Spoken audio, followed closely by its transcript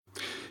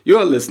You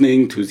are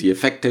listening to the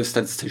Effective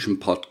Statistician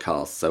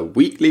Podcast, a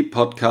weekly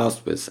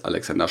podcast with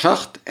Alexander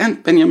Schacht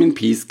and Benjamin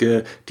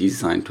Piske,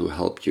 designed to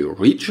help you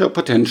reach your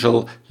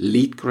potential,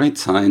 lead great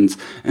science,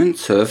 and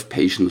serve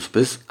patients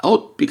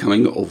without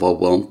becoming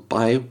overwhelmed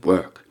by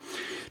work.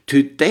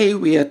 Today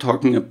we are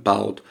talking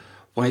about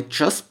why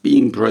just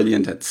being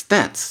brilliant at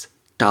stats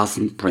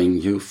doesn't bring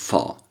you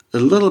far. A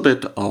little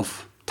bit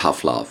of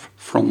tough love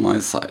from my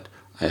side.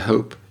 I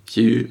hope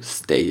you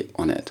stay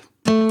on it.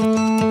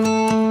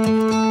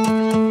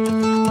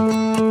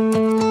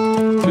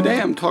 Today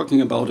I'm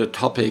talking about a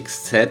topic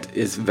that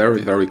is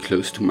very, very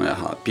close to my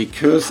heart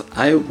because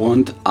I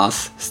want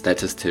us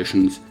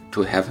statisticians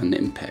to have an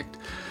impact.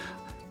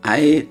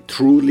 I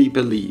truly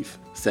believe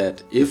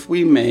that if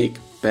we make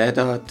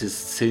better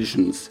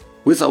decisions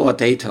with our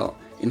data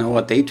in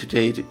our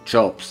day-to-day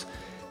jobs,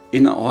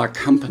 in our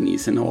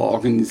companies, in our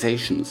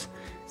organizations,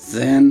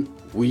 then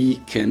we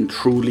can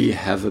truly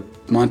have a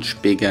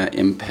much bigger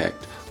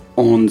impact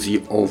on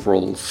the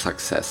overall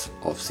success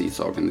of these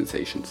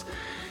organizations.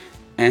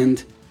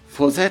 And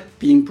for that,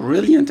 being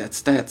brilliant at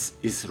stats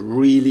is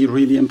really,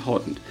 really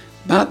important.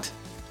 But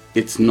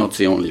it's not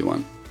the only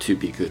one to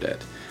be good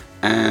at.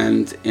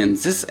 And in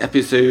this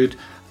episode,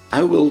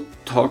 I will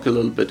talk a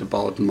little bit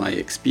about my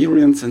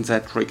experience in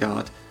that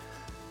regard.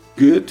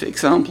 Good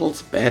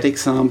examples, bad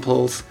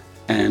examples,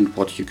 and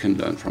what you can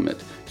learn from it.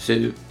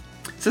 So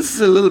this is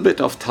a little bit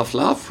of tough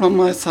love from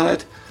my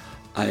side.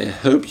 I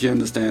hope you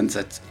understand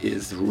that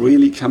it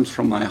really comes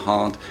from my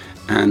heart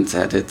and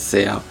that it's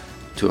there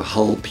to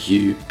help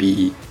you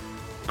be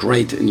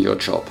great in your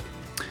job.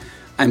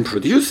 I'm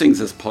producing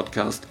this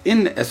podcast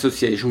in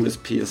association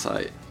with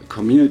PSI, a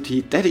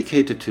community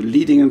dedicated to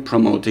leading and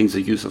promoting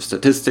the use of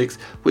statistics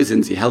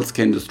within the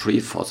healthcare industry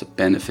for the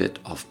benefit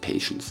of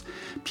patients.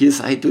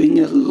 PSI doing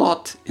a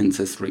lot in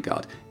this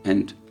regard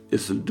and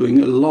is doing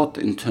a lot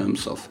in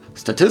terms of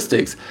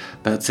statistics,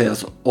 but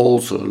there's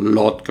also a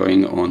lot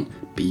going on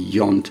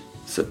beyond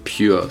the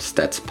pure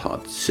stats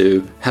part.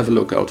 So have a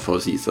look out for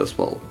these as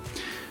well.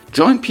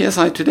 Join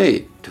PSI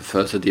today to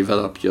further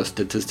develop your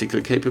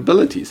statistical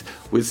capabilities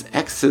with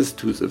access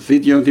to the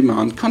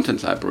video-on-demand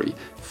content library,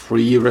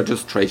 free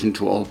registration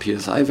to all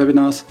PSI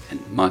webinars, and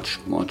much,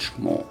 much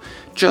more.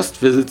 Just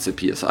visit the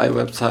PSI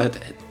website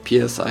at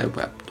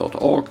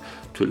psiweb.org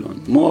to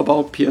learn more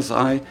about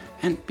PSI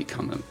and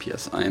become a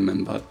PSI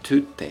member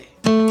today.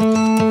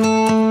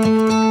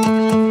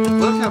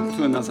 Welcome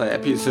to another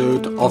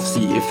episode of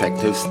The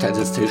Effective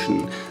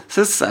Statistician. This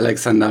is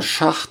Alexander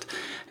Schacht,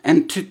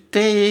 and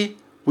today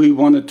we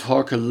want to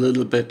talk a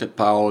little bit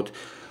about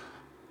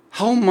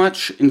how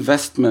much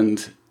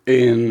investment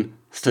in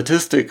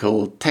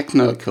statistical,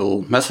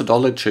 technical,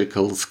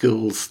 methodological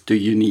skills do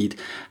you need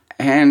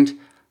and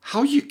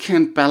how you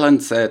can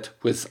balance that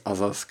with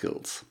other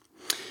skills.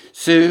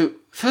 So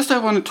first I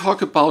want to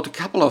talk about a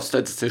couple of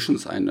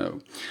statisticians I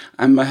know.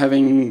 I'm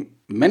having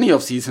many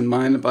of these in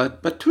mind,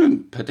 but two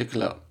in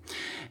particular.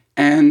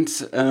 And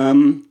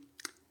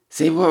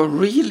they were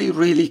really,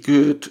 really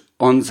good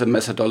on the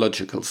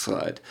methodological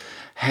side,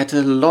 had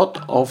a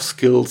lot of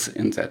skills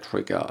in that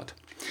regard.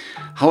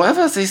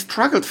 However, they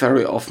struggled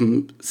very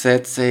often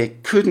that they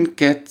couldn't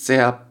get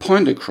their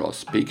point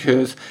across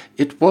because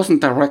it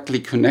wasn't directly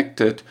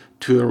connected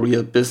to a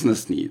real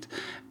business need.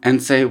 And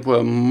they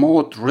were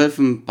more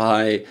driven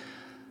by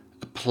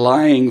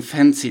applying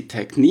fancy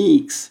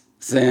techniques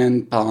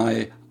than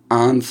by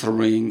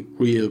answering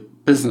real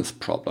business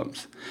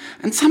problems.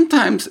 And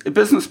sometimes a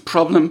business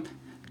problem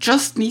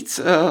just needs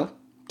a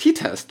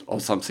t-test or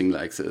something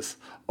like this.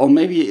 Or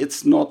maybe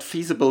it's not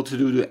feasible to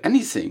do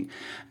anything.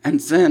 And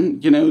then,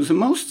 the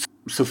most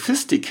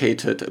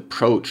sophisticated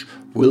approach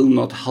will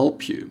not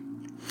help you.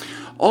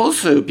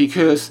 Also,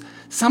 because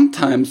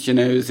sometimes,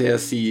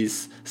 there's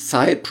these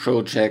side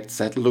projects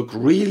that look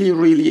really,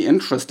 really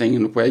interesting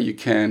and where you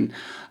can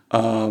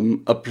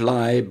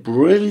apply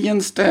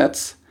brilliant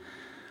stats.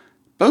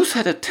 Both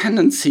had a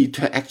tendency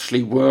to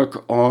actually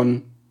work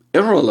on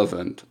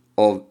irrelevant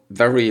or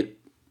very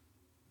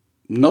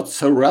not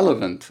so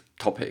relevant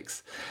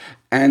topics.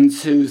 And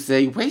so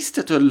they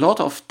wasted a lot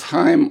of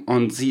time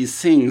on these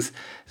things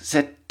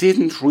that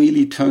didn't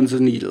really turn the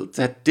needle,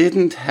 that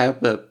didn't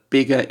have a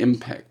bigger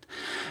impact.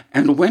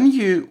 And when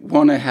you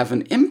want to have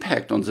an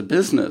impact on the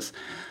business,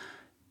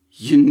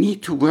 you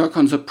need to work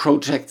on the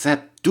projects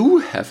that do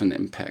have an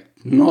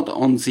impact, not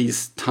on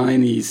these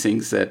tiny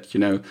things that,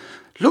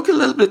 look a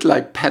little bit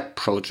like pet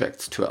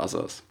projects to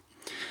others.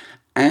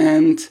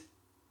 And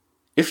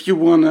if you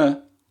want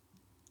to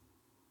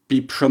be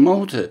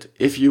promoted,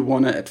 if you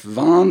want to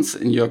advance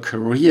in your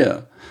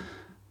career,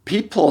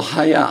 people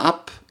higher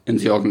up in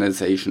the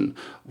organization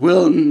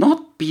will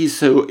not be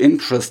so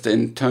interested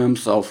in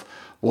terms of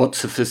what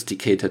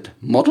sophisticated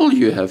model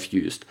you have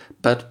used,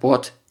 but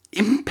what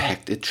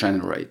impact it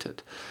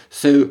generated.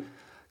 So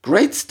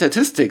great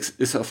statistics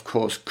is of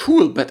course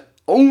cool, but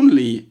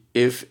only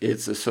if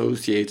it's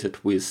associated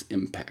with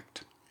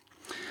impact.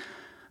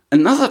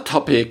 Another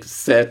topic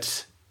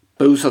that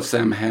both of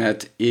them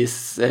had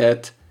is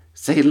that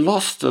they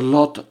lost a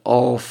lot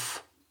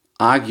of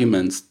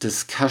arguments,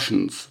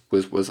 discussions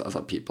with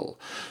other people.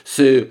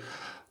 So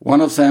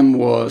one of them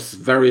was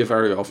very,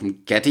 very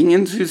often getting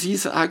into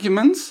these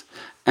arguments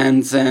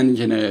and then,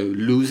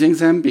 losing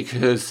them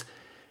because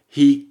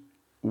he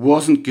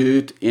wasn't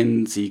good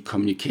in the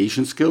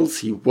communication skills.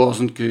 He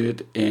wasn't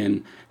good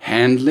in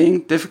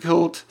handling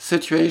difficult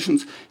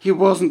situations. He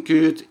wasn't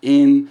good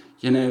in,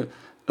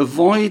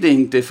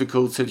 avoiding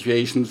difficult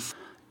situations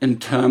in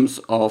terms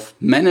of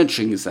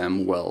managing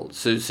them well.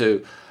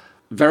 So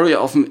very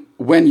often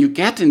when you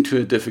get into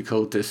a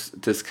difficult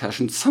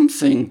discussion,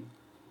 something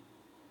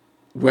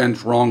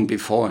went wrong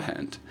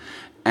beforehand.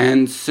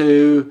 And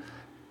so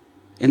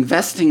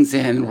investing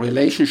then in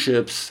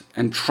relationships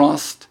and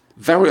trust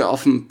very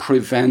often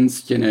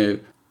prevents,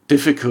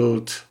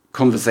 difficult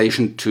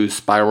conversation to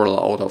spiral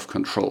out of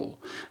control.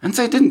 And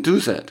they didn't do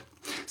that.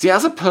 The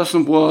other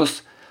person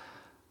was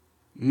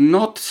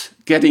not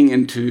getting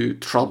into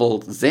trouble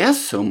there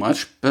so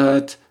much,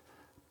 but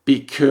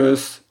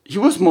because he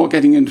was more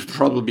getting into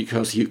trouble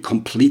because he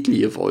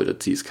completely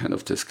avoided these kind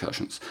of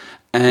discussions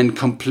and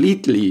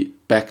completely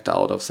backed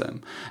out of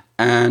them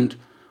and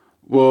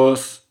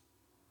was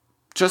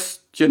just,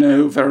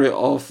 very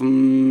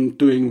often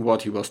doing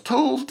what he was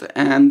told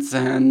and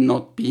then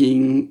not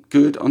being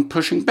good on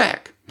pushing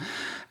back.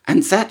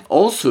 And that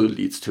also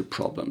leads to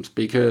problems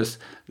because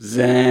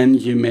then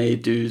you may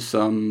do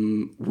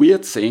some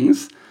weird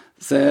things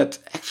that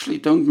actually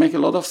don't make a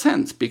lot of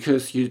sense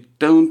because you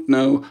don't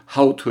know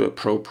how to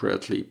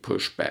appropriately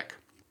push back.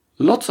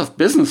 Lots of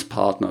business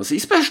partners,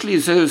 especially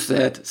those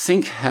that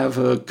think have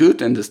a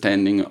good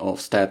understanding of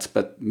stats,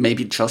 but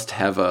maybe just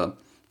have a,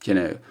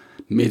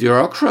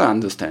 mediocre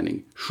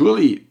understanding,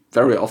 surely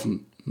very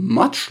often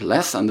much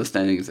less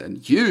understanding than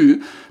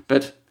you,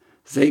 but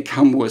they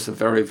come with a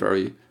very,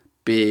 very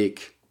big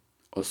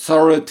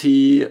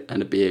authority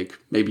and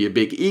maybe a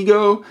big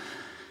ego.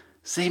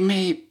 They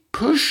may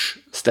push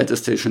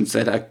statisticians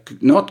that are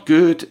not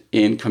good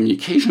in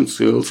communication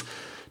skills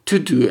to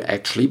do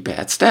actually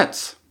bad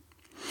stats.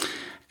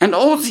 And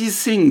all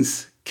these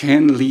things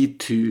can lead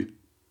to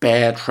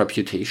bad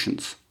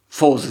reputations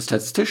for the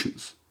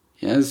statisticians.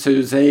 Yeah,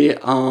 so they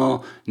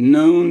are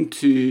known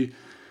to,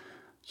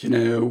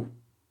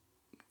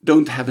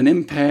 don't have an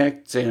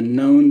impact. They are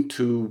known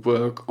to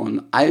work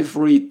on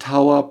ivory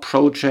tower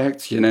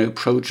projects,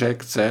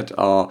 projects that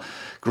are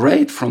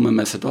great from a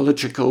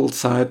methodological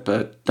side,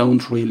 but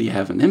don't really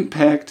have an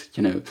impact,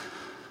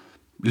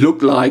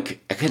 look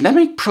like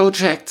academic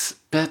projects,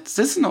 but this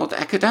is not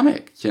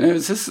academic.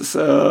 This is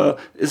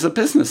a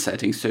business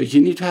setting, so you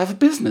need to have a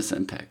business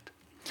impact.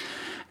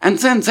 And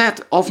then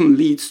that often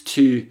leads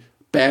to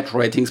bad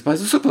ratings by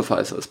the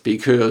supervisors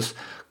because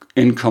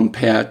in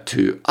compared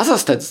to other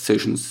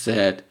statisticians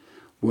that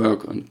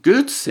work on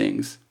good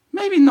things,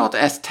 maybe not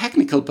as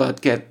technical,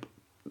 but get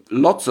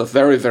lots of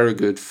very, very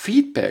good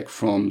feedback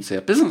from their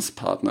business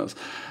partners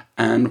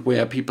and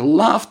where people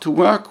love to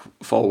work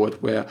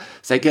forward, where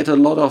they get a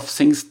lot of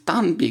things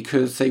done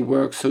because they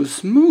work so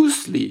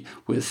smoothly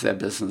with their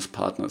business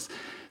partners.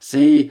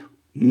 They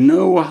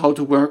know how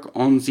to work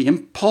on the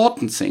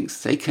important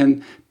things. They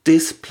can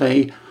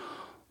display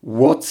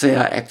what they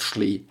are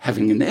actually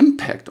having an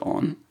impact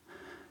on.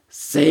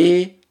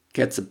 They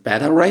get the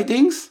better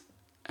ratings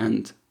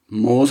and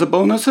more the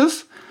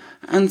bonuses,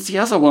 and the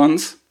other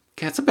ones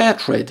get the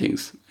bad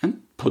ratings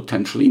and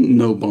potentially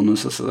no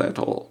bonuses at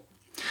all.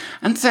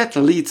 And that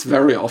leads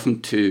very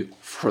often to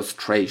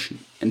frustration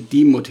and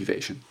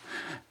demotivation.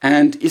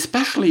 And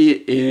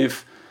especially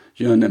if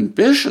you're an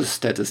ambitious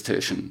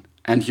statistician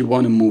and you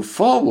want to move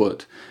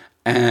forward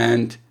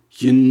and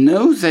you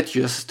know that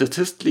you're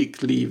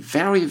statistically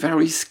very,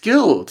 very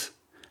skilled,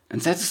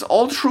 and that is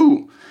all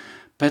true,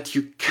 but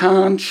you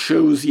can't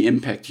show the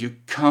impact, you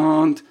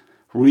can't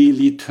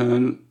really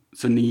turn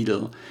the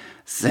needle,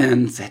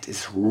 then that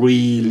is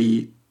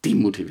really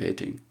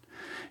demotivating.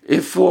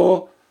 If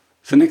for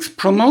the next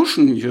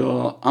promotion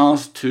you're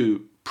asked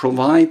to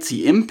provide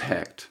the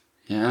impact,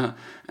 and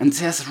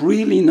there's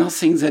really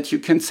nothing that you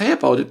can say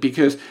about it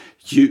because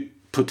you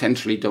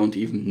potentially don't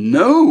even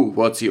know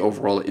what the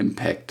overall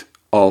impact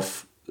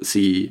of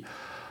the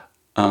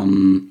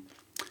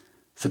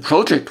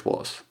project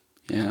was.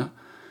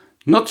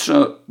 Not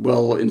sure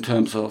well in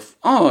terms of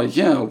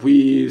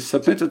we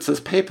submitted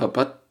this paper,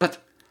 but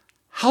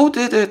how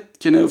did it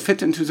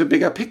fit into the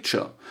bigger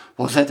picture?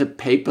 Was that a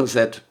paper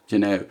that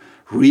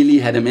really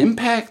had an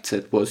impact,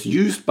 that was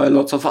used by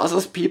lots of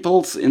other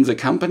people in the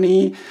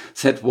company,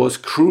 that was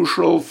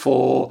crucial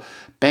for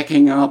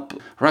backing up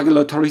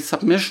regulatory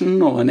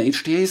submission or an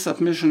HTA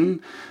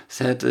submission,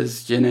 that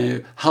is,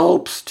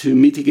 helps to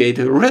mitigate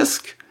a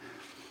risk?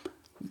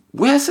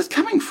 Where is it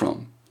coming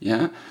from?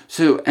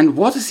 So, and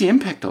what is the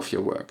impact of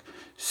your work?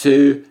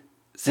 So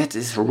that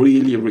is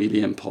really,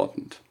 really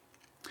important.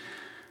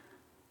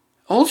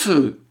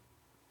 Also,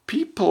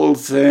 people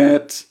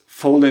that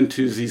fall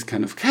into these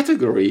kind of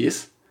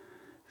categories,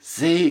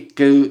 they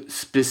go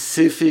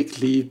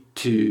specifically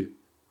to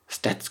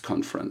stats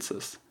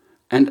conferences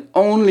and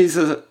only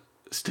the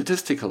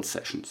statistical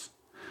sessions.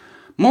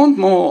 More and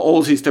more,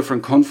 all these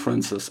different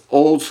conferences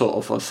also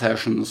offer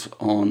sessions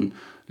on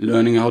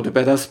learning how to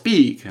better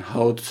speak,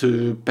 how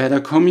to better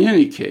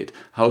communicate,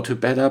 how to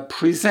better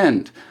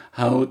present,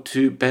 how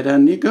to better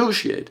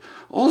negotiate.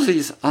 All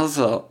these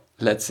other,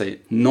 let's say,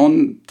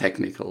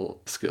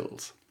 non-technical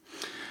skills.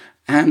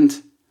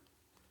 And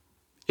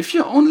if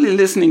you're only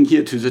listening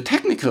here to the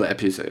technical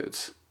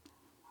episodes,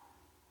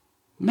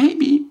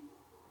 maybe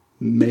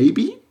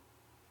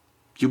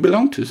you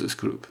belong to this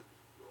group.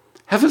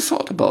 Have a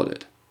thought about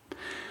it.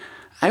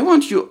 I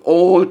want you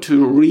all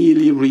to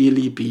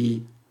really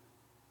be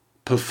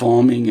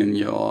performing in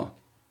your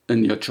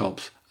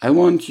jobs. I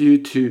want you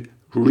to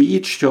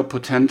reach your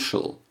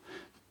potential,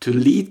 to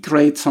lead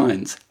great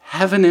science,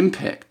 have an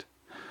impact.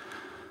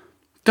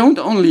 Don't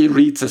only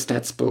read the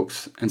stats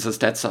books and the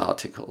stats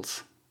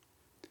articles.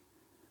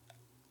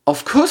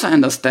 Of course, I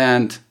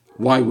understand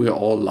why we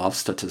all love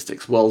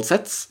statistics. Well,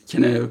 that's,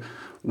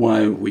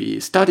 why we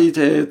studied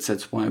it.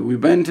 That's why we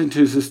went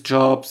into this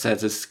job.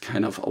 That is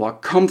kind of our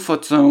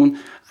comfort zone.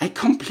 I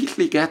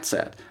completely get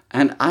that.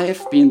 And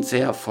I've been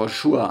there for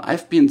sure.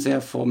 I've been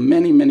there for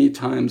many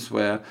times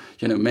where,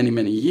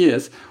 many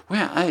years,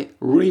 where I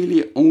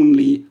really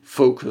only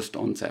focused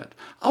on that.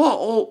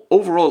 Our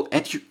overall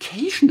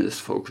education is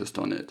focused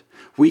on it.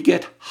 We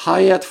get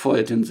hired for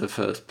it in the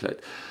first place.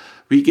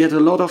 We get a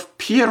lot of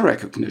peer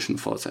recognition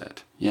for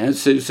that. Yeah,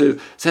 so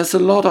there's a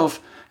lot of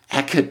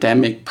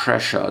academic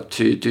pressure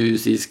to do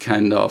these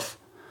kind of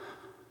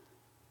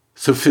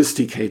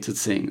sophisticated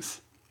things.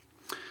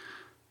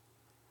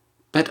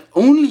 But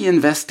only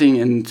investing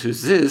into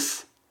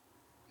this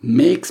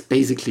makes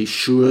basically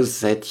sure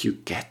that you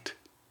get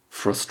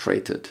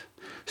frustrated.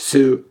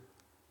 So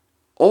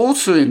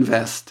also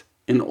invest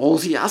in all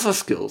the other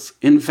skills.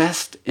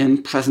 Invest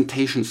in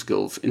presentation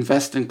skills.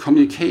 Invest in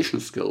communication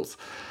skills.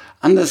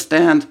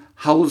 Understand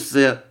how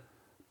the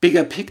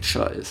bigger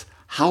picture is.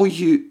 How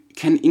you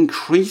can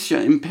increase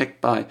your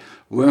impact by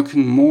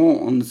working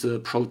more on the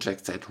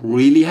projects that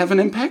really have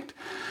an impact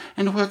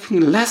and working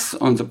less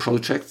on the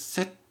projects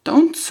that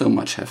don't so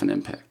much have an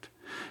impact.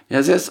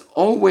 Yeah, there's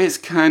always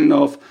kind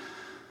of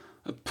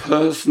a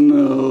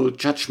personal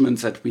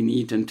judgment that we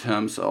need in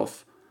terms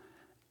of,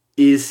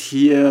 is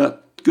here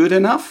good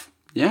enough?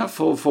 Yeah,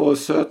 for a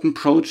certain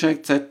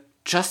project that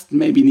just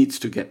maybe needs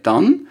to get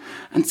done,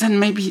 and then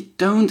maybe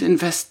don't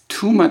invest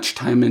too much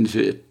time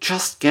into it.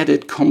 Just get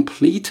it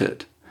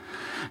completed.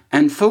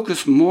 And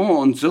focus more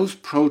on those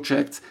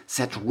projects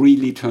that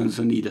really turn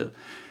the needle.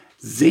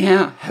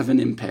 There have an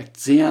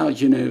impact. There,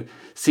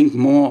 think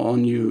more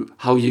on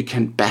how you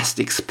can best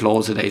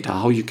explore the data,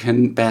 how you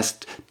can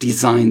best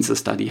design the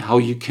study, how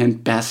you can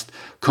best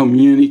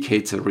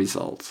communicate the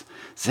results.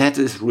 That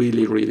is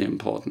really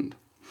important.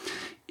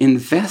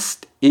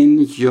 Invest in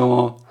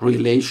your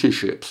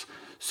relationships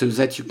so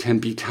that you can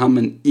become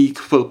an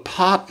equal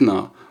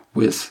partner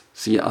with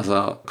the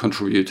other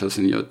contributors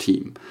in your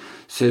team.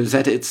 So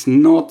that it's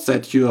not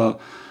that you're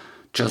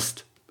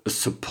just a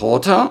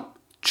supporter,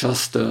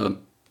 just a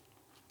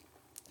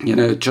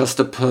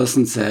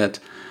person that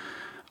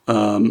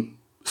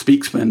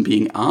speaks when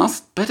being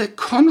asked, but a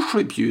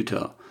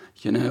contributor.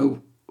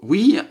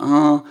 We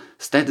are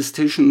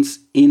statisticians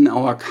in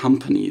our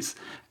companies.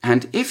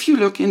 And if you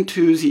look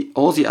into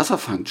all the other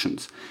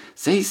functions,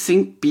 they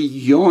think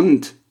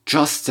beyond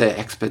just their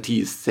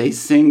expertise. They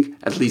think,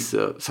 at least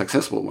the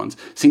successful ones,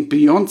 think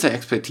beyond their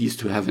expertise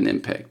to have an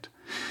impact.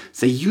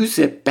 They use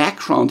their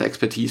background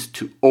expertise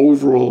to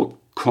overall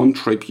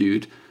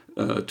contribute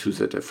to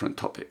the different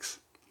topics.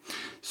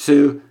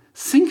 So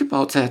think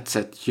about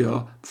that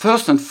you're,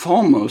 first and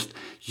foremost,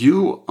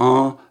 you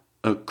are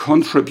a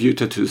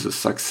contributor to the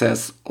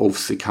success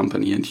of the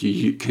company, and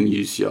you can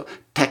use your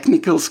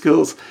technical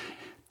skills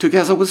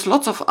together with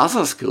lots of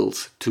other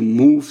skills to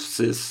move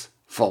this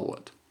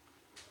forward.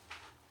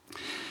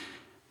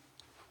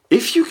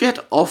 If you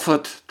get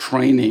offered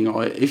training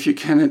or if you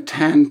can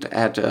attend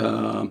at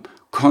a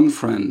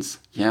conference,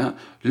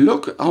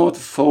 look out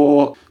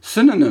for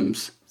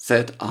synonyms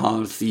that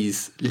are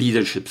these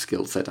leadership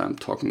skills that I'm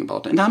talking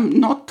about. And I'm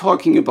not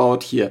talking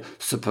about here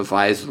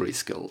supervisory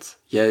skills.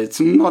 It's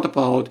not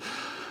about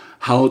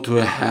how to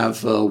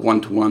have a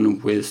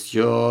one-to-one with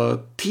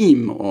your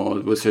team or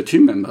with your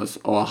team members,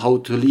 or how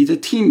to lead a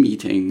team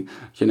meeting,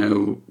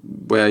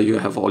 where you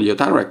have all your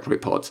direct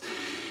reports.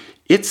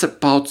 It's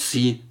about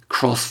the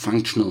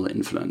cross-functional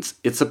influence.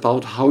 It's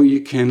about how you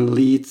can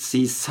lead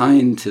the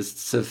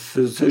scientists, the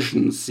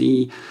physicians,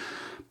 the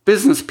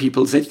business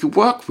people that you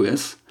work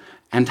with,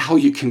 and how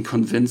you can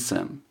convince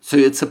them. So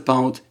it's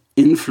about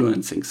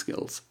influencing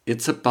skills.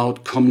 It's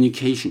about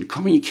communication.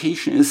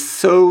 Communication is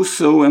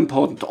so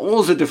important.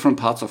 All the different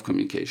parts of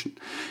communication.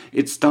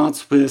 It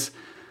starts with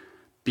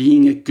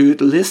being a good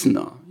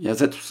listener.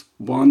 That's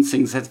one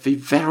thing that we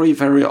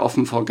very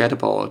often forget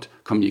about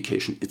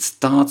communication. It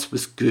starts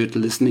with good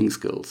listening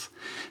skills.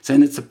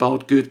 Then it's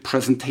about good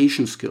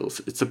presentation skills.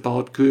 It's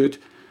about good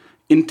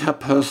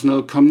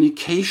interpersonal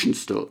communication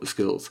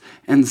skills.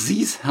 And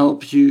these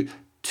help you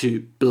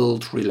to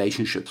build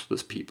relationships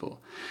with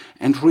people.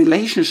 And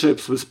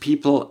relationships with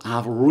people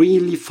are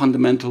really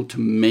fundamental to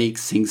make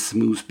things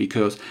smooth,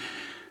 because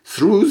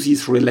through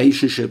these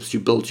relationships you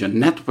build your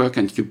network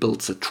and you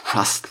build the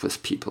trust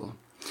with people.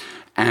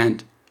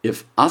 And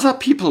if other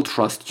people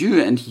trust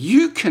you and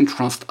you can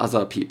trust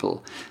other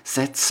people,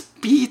 that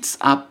speeds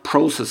up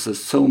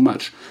processes so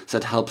much.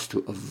 That helps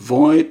to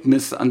avoid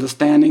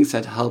misunderstandings,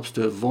 that helps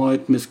to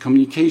avoid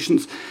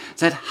miscommunications,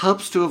 that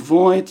helps to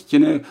avoid,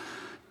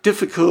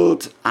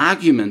 difficult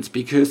arguments,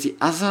 because the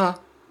other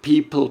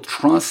people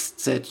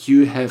trust that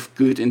you have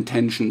good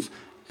intentions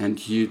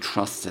and you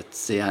trust that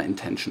their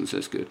intentions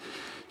is good.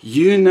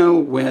 You know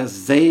where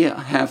they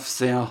have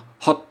their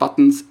hot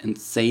buttons and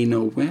they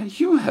know where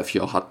you have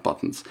your hot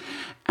buttons.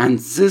 And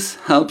this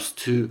helps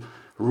to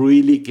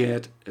really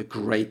get a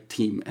great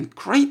team. And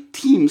great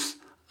teams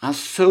are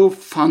so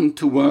fun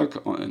to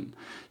work on.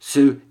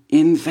 So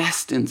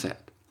invest in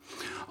that.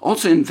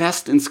 Also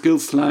invest in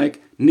skills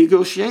like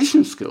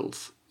negotiation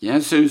skills.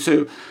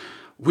 So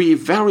we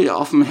very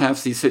often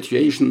have these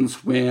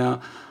situations where,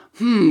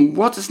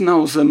 what is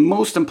now the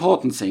most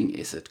important thing?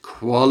 Is it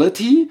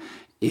quality?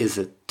 Is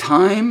it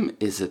time?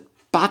 Is it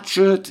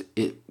budget?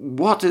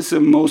 What is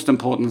the most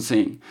important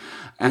thing?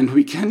 And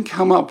we can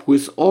come up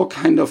with all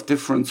kind of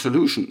different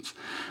solutions.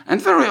 And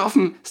very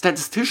often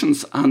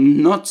statisticians are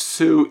not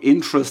so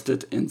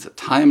interested in the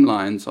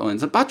timelines or in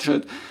the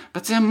budget,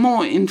 but they're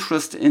more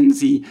interested in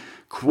the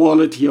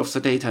quality of the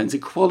data and the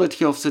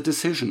quality of the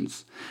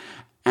decisions.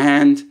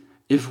 And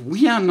if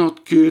we are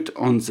not good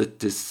on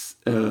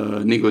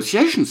the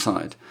negotiation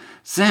side,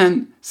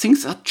 then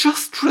things are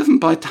just driven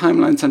by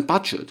timelines and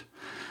budget.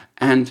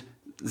 And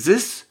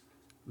this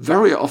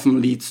very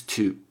often leads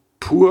to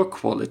poor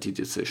quality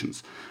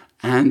decisions.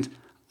 And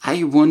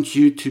I want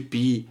you to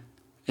be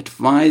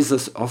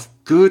advisors of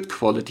good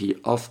quality,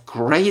 of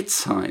great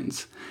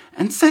science.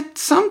 And that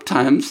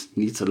sometimes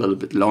needs a little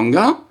bit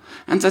longer,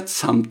 and that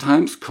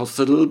sometimes costs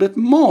a little bit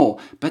more.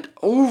 But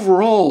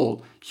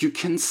overall, you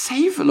can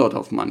save a lot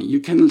of money. You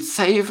can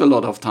save a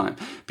lot of time,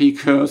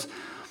 because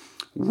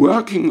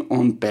working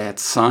on bad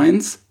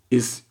science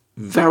is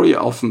very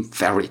often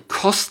very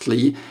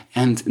costly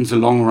and in the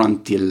long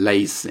run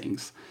delays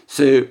things.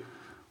 So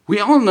we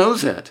all know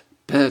that,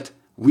 but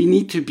we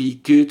need to be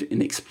good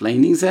in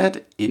explaining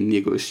that, in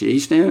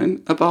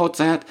negotiation about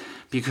that,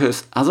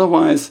 because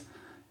otherwise,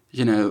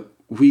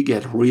 we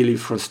get really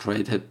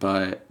frustrated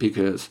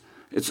because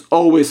it's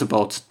always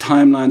about the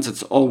timelines,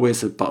 it's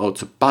always about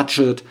the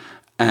budget,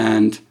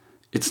 and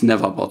it's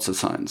never about the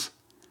science.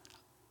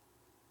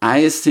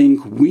 I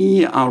think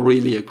we are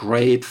really a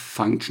great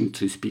function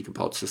to speak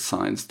about the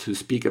science, to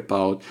speak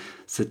about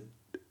the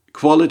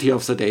quality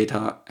of the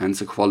data and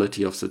the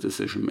quality of the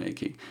decision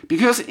making.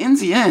 Because in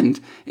the end,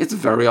 it's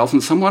very often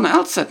someone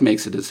else that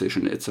makes a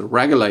decision. It's a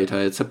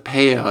regulator, it's a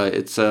payer,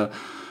 it's a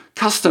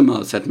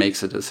customer that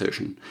makes a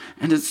decision.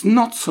 And it's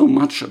not so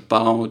much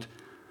about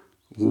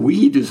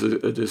we do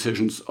the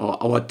decisions,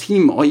 or our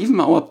team, or even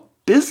our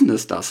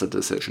business does the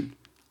decision.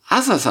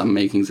 Others are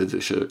making the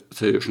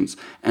decisions.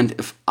 And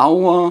if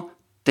our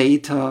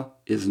data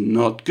is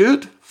not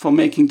good for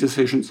making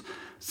decisions,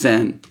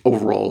 then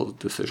overall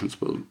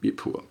decisions will be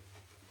poor.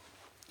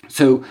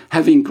 So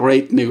having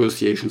great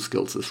negotiation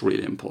skills is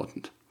really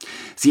important.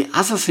 The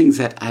other thing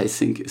that I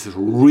think is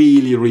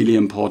really, really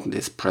important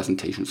is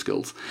presentation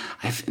skills.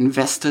 I've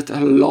invested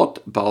a lot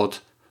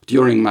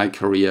during my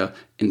career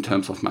in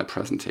terms of my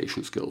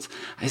presentation skills.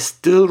 I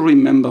still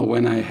remember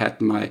when I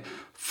had my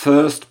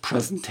first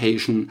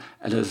presentation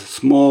at a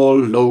small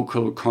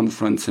local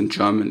conference in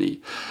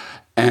Germany.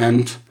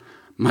 And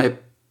my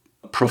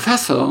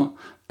professor,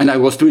 and I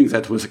was doing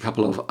that with a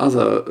couple of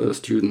other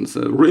students,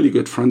 really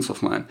good friends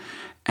of mine,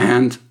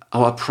 and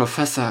our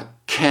professor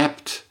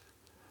kept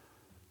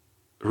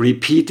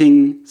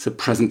repeating the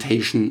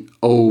presentation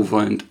over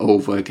and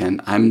over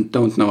again. I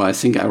don't know, I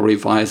think I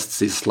revised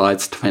these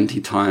slides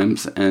 20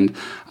 times, and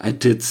I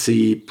did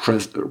the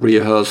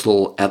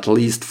rehearsal at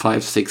least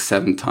 5, 6,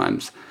 7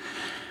 times.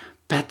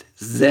 But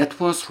that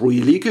was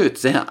really good.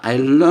 There I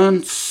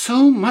learned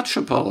so much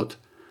about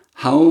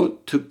how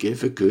to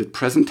give a good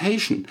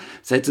presentation.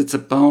 That it's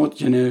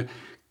about,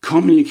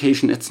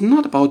 communication. It's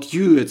not about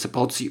you, it's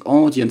about the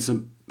audience.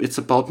 It's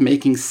about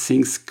making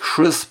things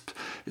crisp.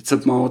 It's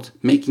about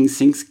making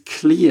things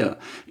clear.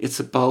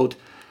 It's about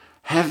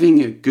having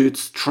a good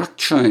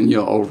structure in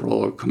your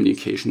overall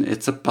communication.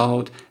 It's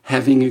about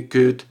having a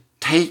good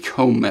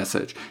take-home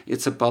message.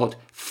 It's about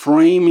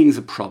framing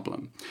the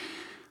problem.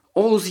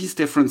 All these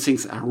different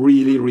things are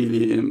really,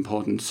 really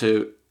important.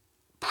 So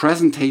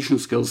presentation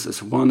skills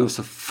is one of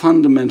the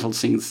fundamental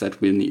things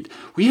that we need.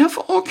 We have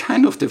all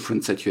kind of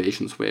different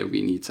situations where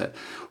we need that.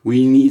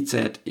 We need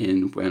that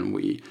when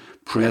we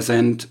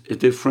present a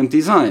different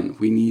design.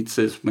 We need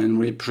this when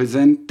we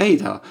present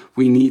data.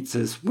 We need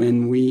this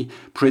when we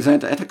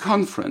present at a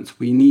conference.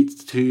 We need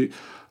to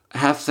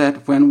have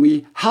that when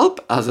we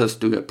help others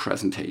do a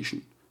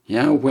presentation.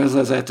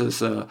 Whether that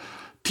is a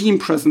team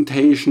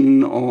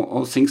presentation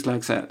or things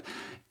like that.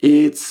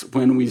 It's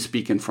when we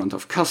speak in front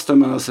of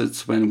customers.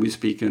 It's when we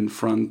speak in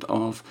front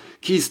of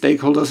key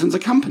stakeholders in the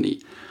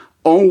company.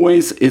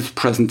 Always it's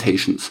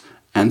presentations.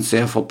 And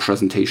therefore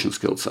presentation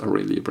skills are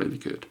really, really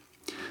good.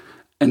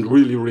 And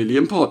really, really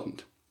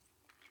important.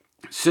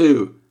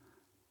 So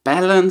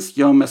balance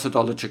your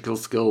methodological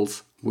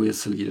skills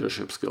with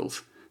leadership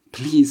skills.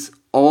 Please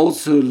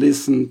also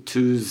listen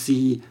to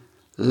the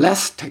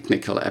less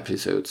technical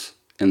episodes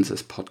in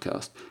this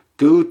podcast.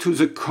 Go to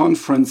the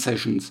conference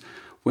sessions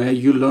where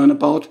you learn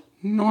about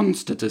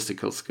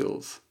non-statistical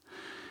skills.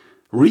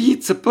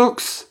 Read the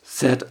books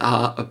that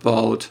are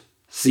about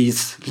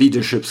these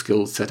leadership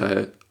skills that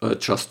I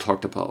just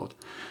talked about.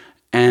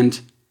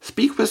 And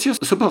speak with your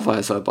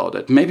supervisor about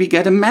it. Maybe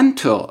get a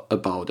mentor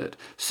about it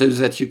so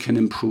that you can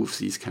improve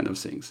these kind of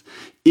things.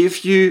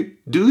 If you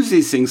do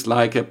these things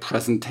like a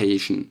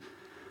presentation,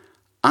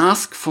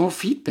 ask for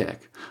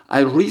feedback.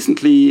 I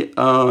recently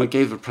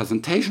gave a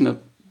presentation, a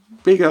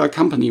bigger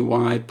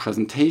company-wide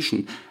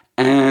presentation,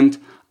 and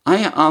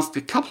I asked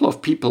a couple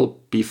of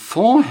people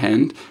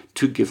beforehand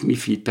to give me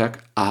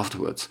feedback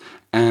afterwards.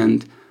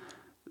 And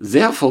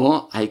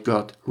therefore, I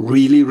got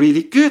really,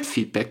 really good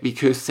feedback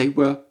because they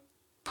were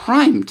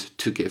primed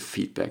to give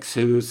feedback.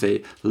 So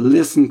they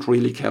listened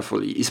really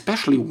carefully,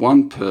 especially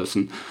one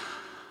person.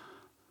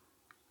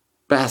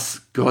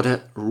 Beth got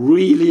a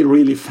really,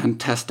 really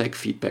fantastic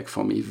feedback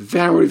for me.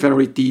 Very,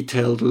 very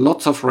detailed,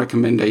 lots of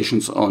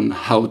recommendations on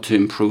how to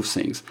improve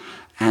things.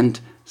 And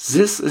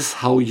this is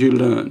how you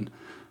learn,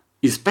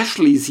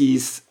 especially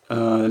these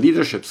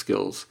leadership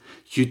skills.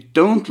 You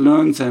don't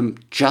learn them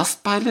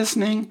just by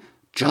listening,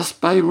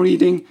 just by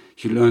reading.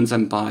 You learn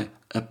them by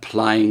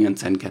applying and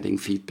then getting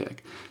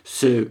feedback.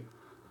 So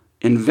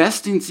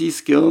invest in these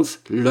skills,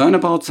 learn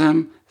about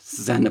them,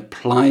 then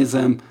apply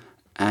them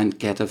and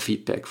get a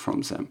feedback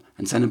from them.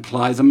 And then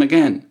apply them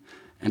again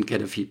and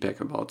get a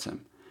feedback about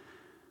them.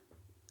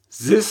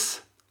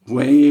 This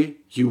way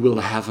you will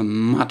have a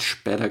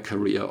much better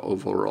career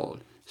overall.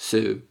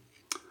 So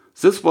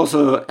this was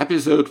an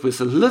episode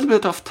with a little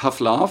bit of tough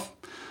love.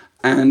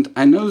 And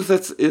I know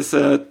that is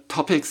a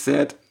topic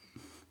that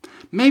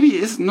maybe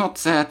is not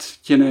that,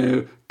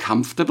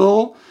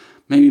 comfortable,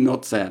 maybe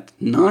not that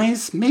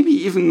nice, maybe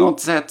even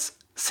not that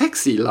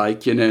sexy,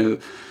 like,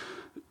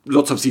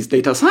 lots of these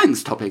data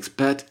science topics.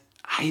 But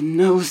I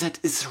know that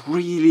it's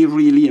really,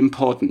 really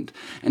important.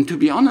 And to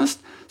be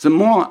honest, the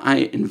more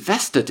I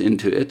invested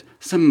into it,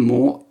 the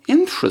more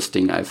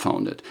interesting I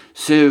found it.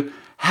 So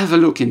have a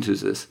look into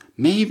this.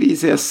 Maybe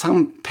there's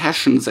some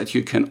passion that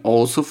you can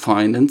also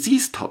find in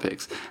these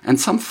topics and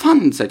some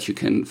fun that you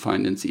can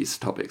find in these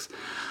topics.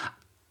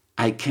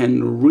 I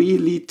can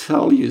really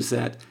tell you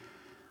that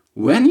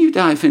when you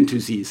dive into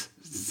these,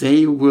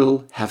 they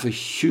will have a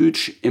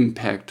huge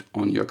impact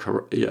on your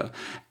career.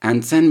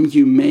 And then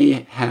you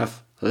may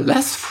have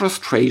less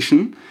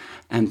frustration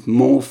and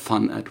more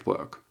fun at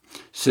work.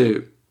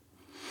 So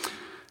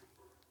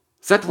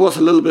that was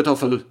a little bit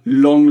of a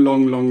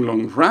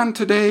long rant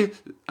today.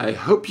 I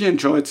hope you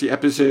enjoyed the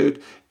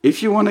episode.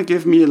 If you want to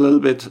give me a little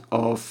bit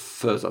of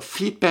further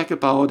feedback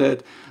about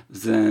it,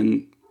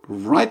 then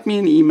write me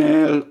an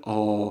email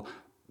or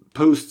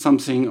post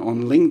something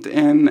on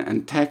LinkedIn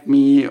and tag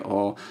me,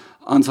 or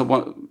answer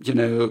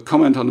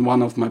comment on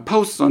one of my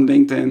posts on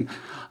LinkedIn.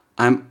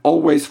 I'm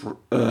always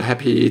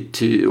happy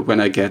to when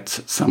I get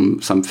some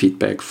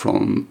feedback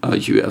from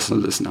you as a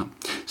listener.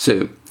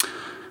 So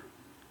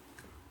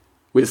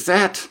with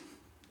that,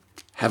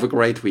 have a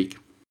great week.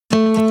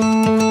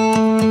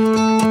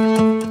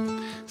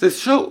 This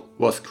show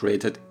was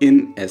created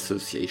in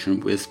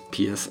association with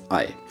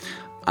PSI.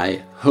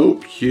 I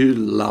hope you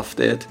loved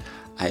it.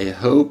 I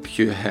hope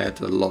you had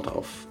a lot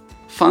of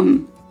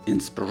fun,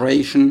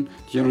 inspiration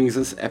during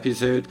this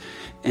episode.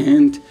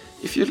 And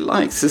if you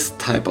like this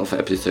type of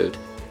episode,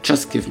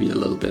 just give me a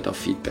little bit of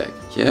feedback.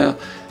 Yeah,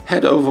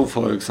 head over,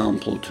 for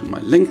example, to my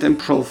LinkedIn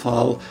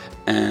profile,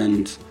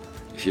 and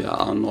if you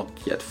are not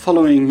yet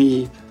following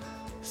me,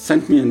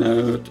 send me a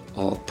note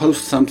or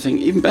post something.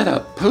 Even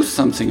better, post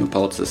something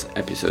about this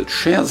episode.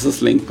 Share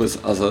this link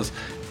with others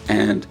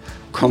and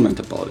comment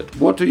about it.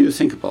 What do you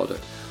think about it?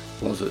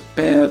 Was it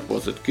bad?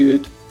 Was it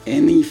good?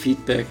 Any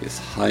feedback is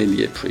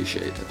highly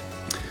appreciated.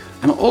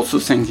 I'm also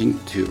thanking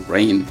to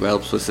Rain, who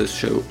helps with this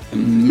show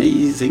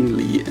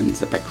amazingly in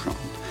the background.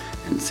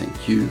 And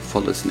thank you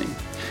for listening.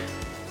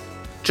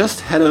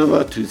 Just head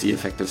over to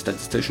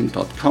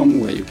theeffectivestatistician.com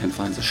where you can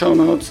find the show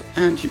notes,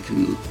 and you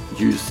can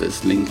use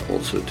this link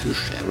also to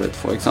share it,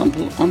 for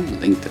example, on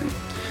LinkedIn.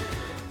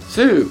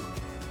 So,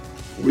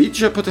 reach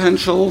your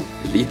potential,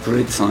 lead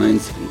great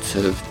science, and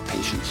serve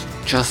patients.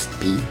 Just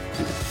be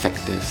an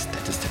effective statistician.